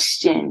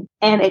question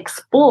and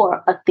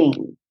explore a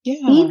thing,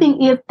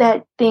 even if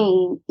that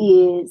thing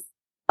is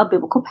a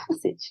biblical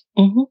passage.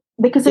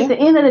 Because at the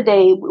end of the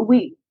day,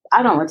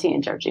 I don't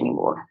attend church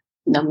anymore.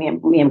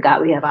 Me and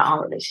God, we have our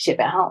own relationship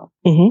at home.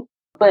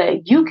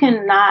 But you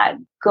cannot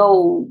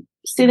go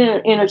sit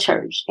in a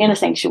church, in a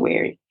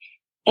sanctuary,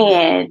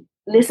 and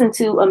listen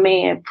to a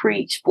man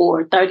preach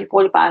for 30,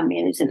 45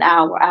 minutes, an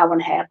hour, hour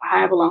and a half,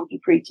 however long he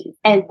preaches,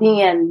 and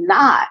then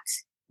not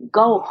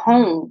go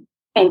home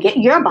and get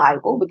your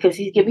Bible because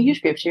he's giving you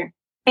scripture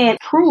and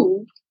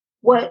prove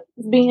what's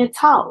being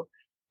taught.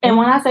 And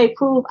when I say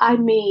prove, I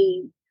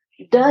mean,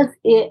 does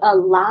it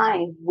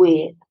align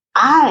with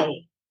I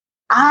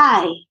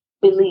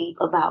believe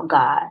about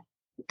God?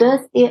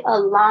 Does it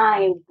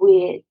align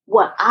with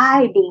what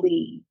I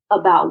believe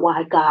about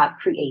why God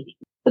created?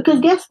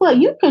 Because guess what?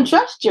 You can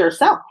trust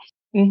yourself.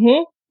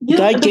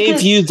 God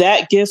gave you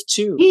that gift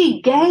too.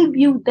 He gave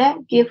you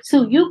that gift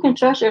too. You can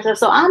trust yourself.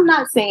 So I'm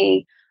not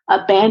saying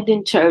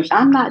abandon church.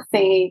 I'm not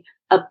saying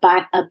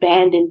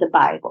abandon the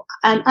Bible.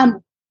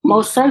 I'm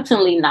most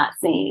certainly not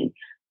saying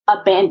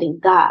abandon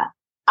God.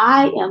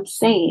 I am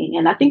saying,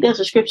 and I think there's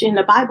a scripture in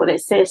the Bible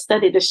that says,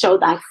 study to show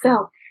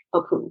thyself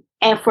approved.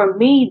 And for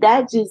me,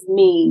 that just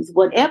means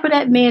whatever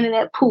that man in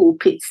that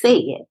pulpit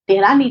said,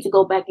 then I need to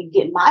go back and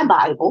get my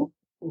Bible,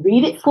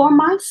 read it for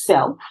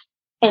myself,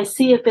 and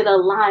see if it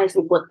aligns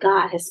with what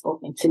God has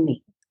spoken to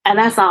me. And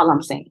that's all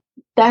I'm saying.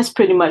 That's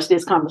pretty much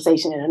this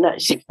conversation in a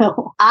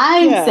nutshell.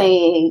 I'm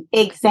saying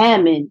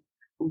examine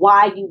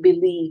why you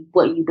believe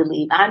what you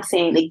believe. I'm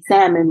saying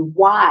examine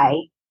why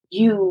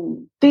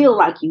you feel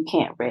like you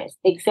can't rest.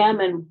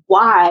 Examine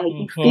why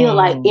you feel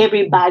like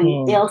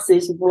everybody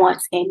else's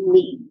wants and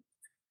needs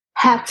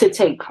have to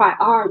take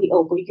priority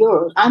over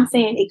yours. I'm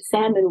saying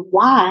examine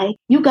why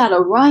you got to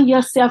run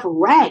yourself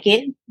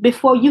ragged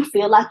before you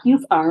feel like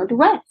you've earned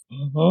rest.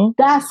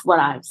 That's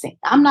what I'm saying.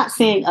 I'm not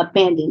saying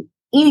abandon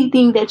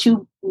anything that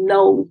you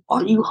know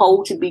or you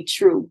hold to be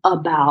true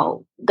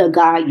about the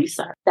God you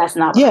serve. That's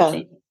not what I'm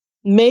saying.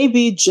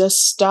 Maybe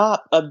just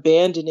stop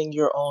abandoning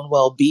your own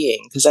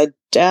well-being, because I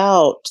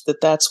doubt that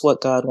that's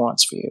what God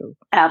wants for you.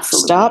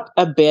 Absolutely. Stop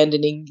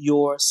abandoning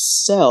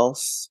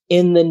yourself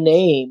in the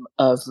name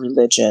of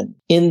religion,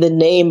 in the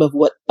name of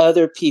what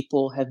other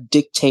people have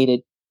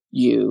dictated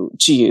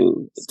to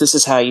you. This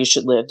is how you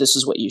should live. This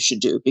is what you should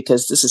do,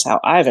 because this is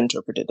how I've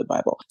interpreted the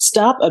Bible.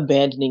 Stop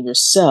abandoning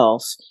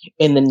yourself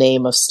in the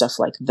name of stuff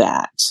like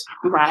that.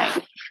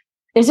 Right.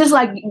 It's just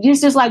like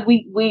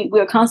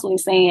we're constantly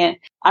saying,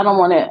 I don't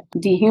want to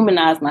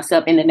dehumanize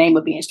myself in the name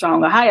of being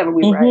strong, or however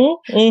we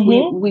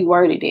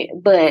worded it.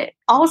 But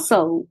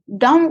also,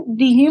 don't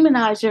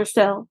dehumanize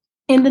yourself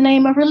in the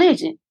name of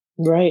religion.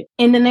 Right.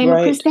 In the name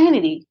of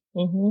Christianity.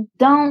 Mm-hmm.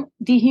 Don't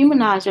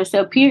dehumanize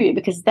yourself, period,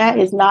 because that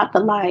is not the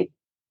life.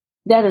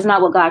 That is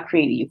not what God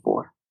created you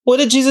for. What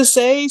did Jesus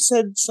say? He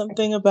said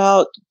something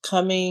about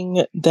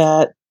coming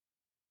that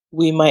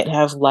we might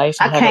have life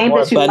and have it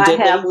more abundantly. I came that you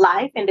might have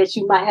life and that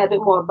you might have it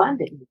more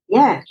abundantly.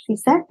 Yes, he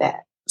said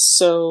that.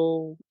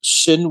 So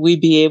shouldn't we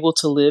be able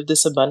to live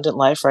this abundant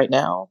life right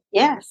now?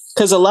 Yes.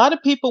 Because a lot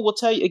of people will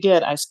tell you,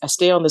 again, I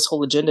stay on this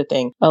whole agenda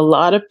thing. A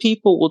lot of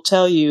people will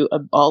tell you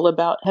all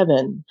about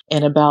heaven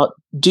and about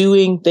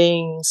doing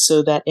things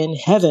so that in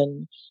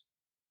heaven,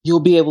 you'll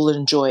be able to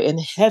enjoy. In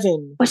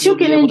heaven, but you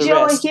can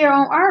enjoy here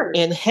on earth.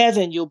 In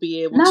heaven, you'll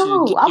be able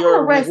to get I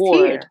your rest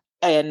reward. Here.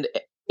 And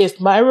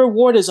if my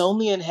reward is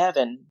only in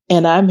heaven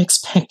and I'm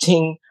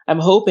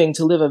hoping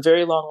to live a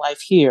very long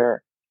life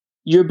here,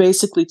 you're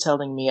basically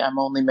telling me I'm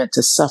only meant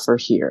to suffer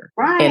here.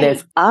 Right. And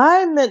if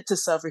I'm meant to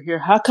suffer here,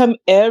 how come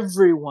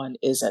everyone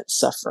isn't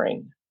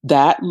suffering?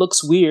 That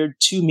looks weird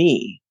to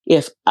me.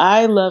 If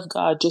I love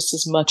God just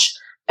as much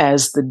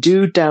as the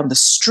dude down the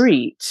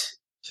street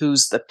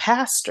who's the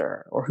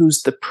pastor or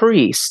who's the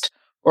priest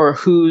or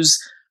who's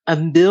a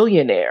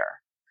millionaire,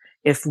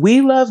 if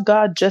we love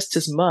God just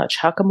as much,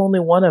 how come only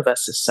one of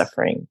us is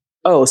suffering?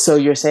 Oh, so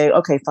you're saying,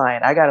 okay,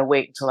 fine, I got to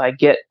wait until I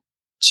get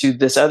to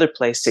this other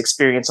place to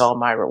experience all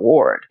my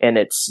reward. And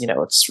it's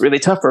really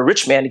tough for a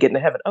rich man to get into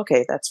heaven.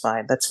 Okay, that's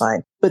fine.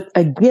 But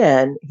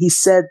again, he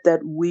said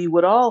that we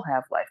would all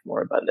have life more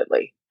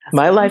abundantly.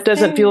 My life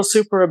doesn't feel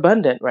super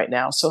abundant right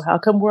now. So how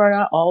come we're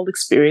not all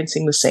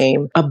experiencing the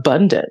same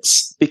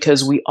abundance?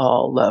 Because we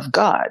all love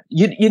God.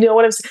 You know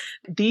what I'm saying?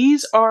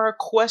 These are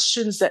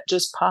questions that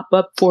just pop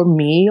up for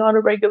me on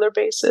a regular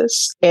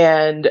basis.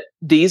 And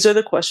these are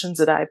the questions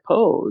that I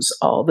pose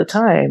all the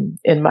time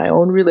in my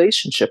own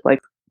relationship. Like,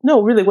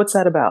 no, really, what's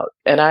that about?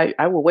 And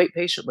I will wait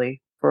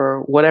patiently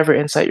for whatever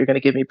insight you're going to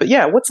give me. But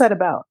yeah, what's that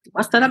about?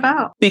 What's that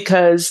about?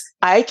 Because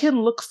I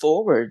can look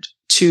forward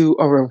to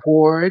a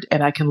reward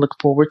and I can look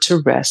forward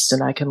to rest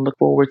and I can look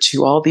forward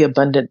to all the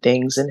abundant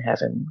things in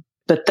heaven.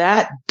 But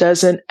that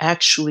doesn't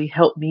actually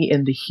help me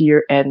in the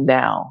here and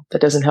now.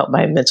 That doesn't help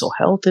my mental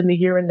health in the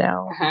here and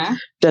now.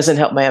 Doesn't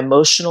help my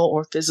emotional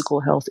or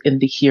physical health in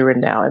the here and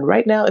now. And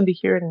right now in the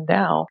here and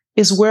now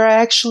is where I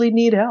actually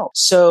need help.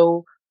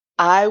 So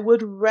I'd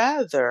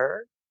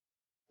rather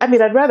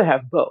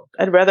have both.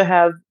 I'd rather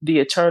have the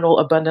eternal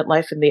abundant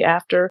life in the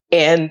after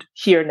and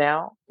here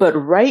now. But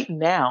right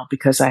now,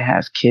 because I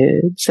have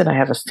kids and I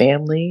have a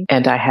family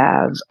and I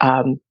have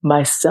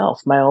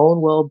myself, my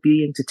own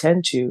well-being to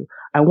tend to,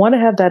 I want to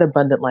have that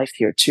abundant life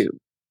here too.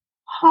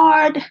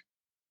 Hard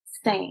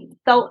saying.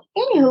 So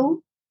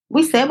anywho,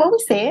 we said what we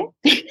said.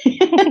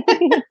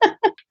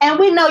 And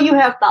we know you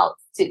have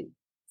thoughts too.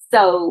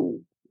 So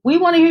we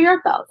want to hear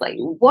your thoughts. Like,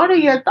 what are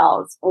your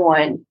thoughts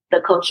on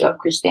the culture of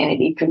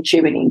Christianity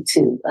contributing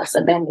to us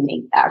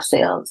abandoning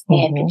ourselves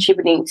and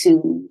contributing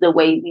to the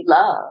way we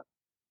love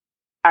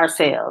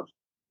ourselves?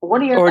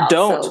 What are your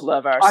thoughts?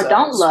 Love ourselves. Or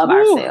don't love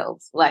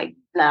ourselves. Like,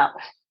 now,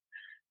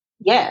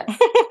 yes,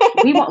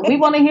 we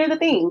want to hear the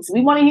things.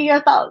 We want to hear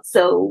your thoughts.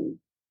 So,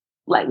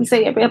 like we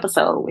say every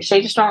episode, we're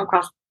Shady Strong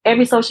across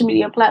every social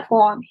media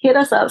platform. Hit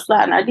us up,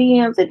 slide in our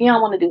DMs. If you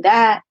don't want to do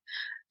that,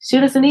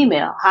 shoot us an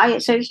email,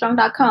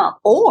 hi@shadystrong.com.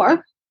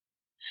 Or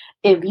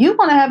if you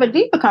want to have a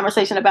deeper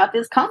conversation about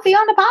this, come be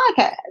on the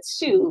podcast.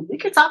 Shoot, we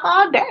can talk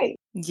all day.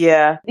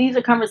 Yeah. Need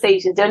are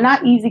conversations. They're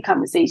not easy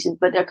conversations,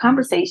 but they're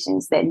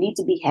conversations that need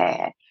to be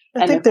had.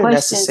 I think they're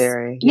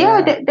necessary.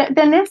 Yeah,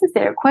 they're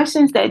necessary.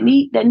 Questions that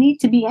need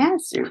to be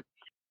answered.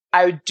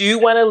 I do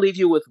want to leave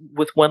you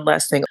with one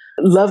last thing.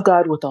 Love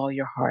God with all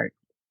your heart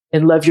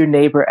and love your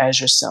neighbor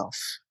as yourself.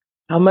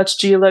 How much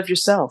do you love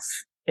yourself?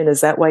 And is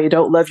that why you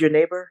don't love your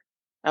neighbor?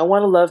 I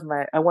want to love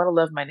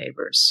my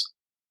neighbors.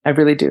 I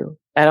really do.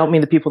 I don't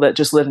mean the people that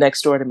just live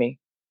next door to me.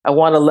 I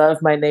want to love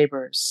my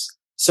neighbors.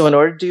 So in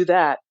order to do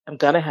that, I'm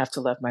going to have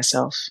to love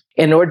myself.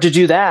 In order to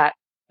do that,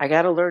 I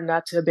got to learn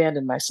not to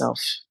abandon myself,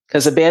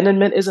 because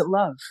abandonment isn't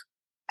love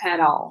at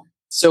all.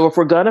 So if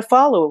we're going to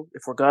follow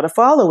it,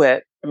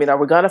 are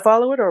we going to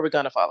follow it or are we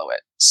going to follow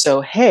it? So,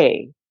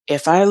 hey,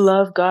 if I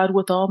love God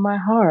with all my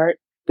heart,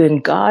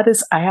 then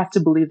I have to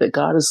believe that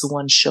God is the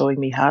one showing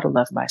me how to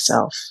love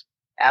myself.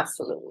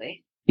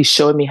 Absolutely. He's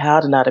showing me how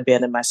to not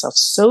abandon myself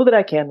so that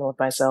I can love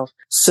myself,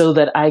 so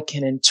that I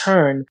can in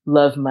turn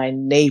love my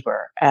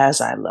neighbor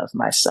as I love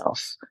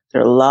myself.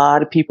 There are a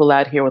lot of people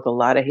out here with a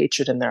lot of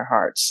hatred in their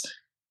hearts.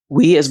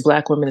 We as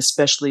Black women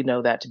especially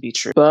know that to be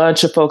true.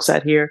 Bunch of folks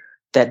out here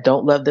that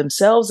don't love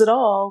themselves at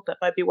all. That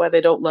might be why they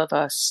don't love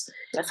us.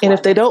 And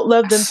if they don't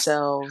love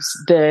themselves,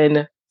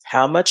 then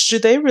how much do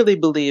they really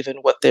believe in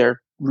what they're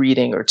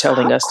reading or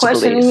telling us to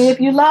believe? Questioning if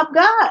you love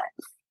God.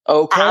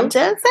 Okay. I'm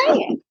just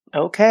saying.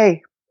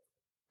 Okay.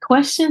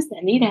 Questions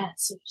that need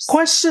answers.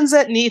 Questions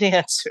that need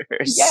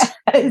answers.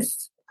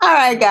 Yes. All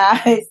right,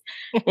 guys.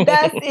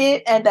 That's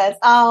it. And that's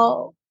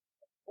all.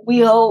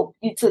 We hope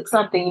you took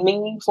something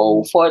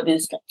meaningful from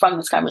this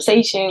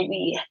conversation.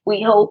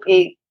 We hope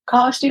it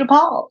caused you to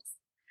pause.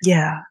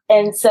 Yeah.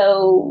 And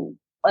so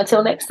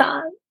until next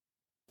time,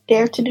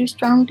 dare to do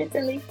strong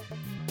differently.